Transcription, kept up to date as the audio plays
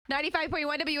95.1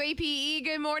 WAPE.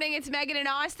 Good morning. It's Megan in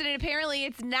Austin, and apparently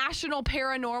it's National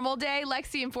Paranormal Day.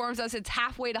 Lexi informs us it's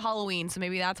halfway to Halloween, so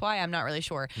maybe that's why. I'm not really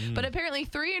sure. But apparently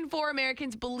 3 in 4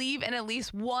 Americans believe in at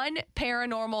least one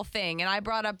paranormal thing. And I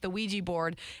brought up the Ouija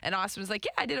board, and Austin was like,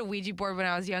 yeah, I did a Ouija board when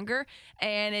I was younger,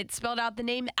 and it spelled out the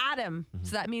name Adam.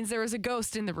 So that means there was a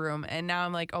ghost in the room. And now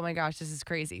I'm like, oh my gosh, this is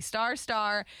crazy. Star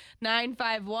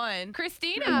 951.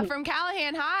 Christina from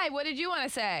Callahan. Hi, what did you want to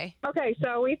say? Okay,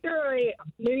 so we threw a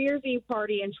New Year's Eve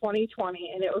party in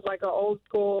 2020, and it was like an old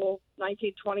school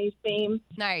 1920s theme.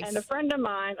 Nice. And a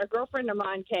girlfriend of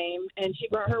mine came, and she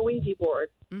brought her Ouija board.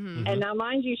 Mm-hmm. And now,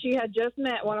 mind you, she had just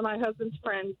met one of my husband's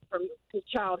friends from his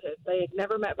childhood. They had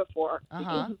never met before.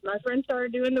 Uh-huh. My friend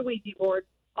started doing the Ouija board.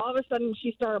 All of a sudden,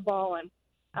 she started bawling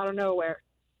out of nowhere.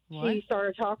 What? She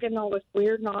started talking all this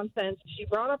weird nonsense. She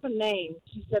brought up a name.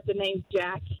 She said the name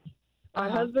Jackie. My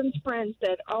husband's friend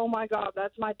said, oh, my God,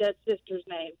 that's my dead sister's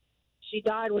name. She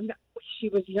died when she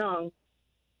was young,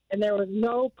 and there was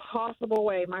no possible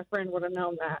way my friend would have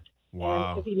known that.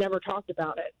 Wow. Because he never talked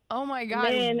about it. Oh, my God.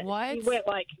 And then What?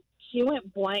 she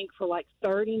went blank for like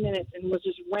 30 minutes and was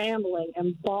just rambling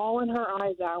and bawling her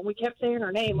eyes out. And we kept saying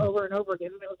her name over and over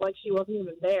again, and it was like she wasn't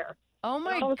even there. Oh,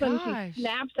 my and all of a sudden, gosh. she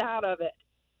snaps out of it.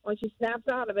 When she snaps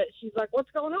out of it, she's like, what's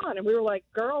going on? And we were like,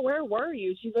 girl, where were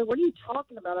you? She's like, what are you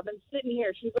talking about? I've been sitting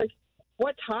here. She's like,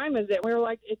 what time is it? And we were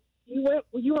like,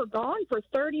 you were gone for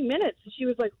 30 minutes. And she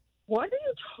was like, what are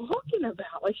you talking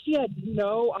about? Like, she had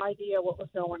no idea what was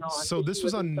going on. So this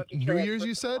was on New Year's,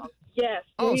 you said? Yes.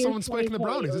 Oh, New someone's Year's spiking the 2020.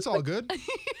 brownies. It's all good.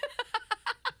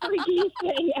 Freakiest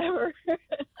thing ever.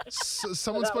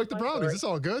 Someone That spiked was the my brownies. story. It's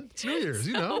all good. It's New Year's,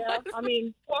 you know. Yeah, I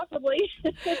mean, possibly.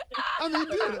 I mean,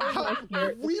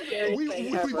 dude,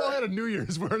 we've all had a New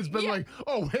Year's where it's been like,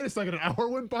 oh, wait a second, an hour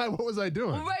went by. What was I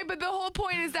doing? Right, but the whole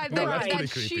point is that, No, that's that pretty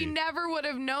she creepy. never would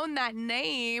have known that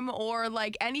name or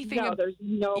like anything. No, there's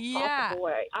no Yeah. possible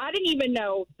way. I didn't even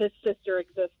know this sister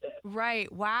existed.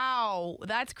 Right. Wow.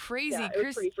 That's crazy. Yeah, it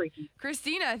was pretty freaky.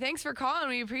 Christina, thanks for calling.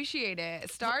 We appreciate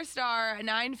it. Star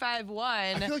 951.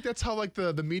 I feel like that's how like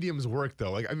the mediums work,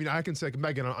 though. Like, I mean, I can say, like,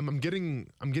 Megan, I'm getting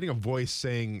a voice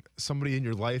saying somebody in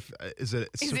your life. Is it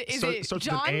starts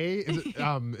John? with an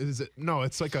A? Is it no?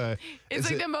 It's like a. It's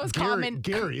is like it the most Gary, common.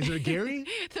 Gary, is it a Gary?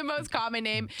 The most common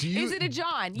name. Do you- Is it a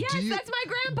John? Yes, do you- that's my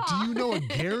grandpa. Do you know a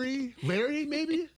Gary? Larry, maybe?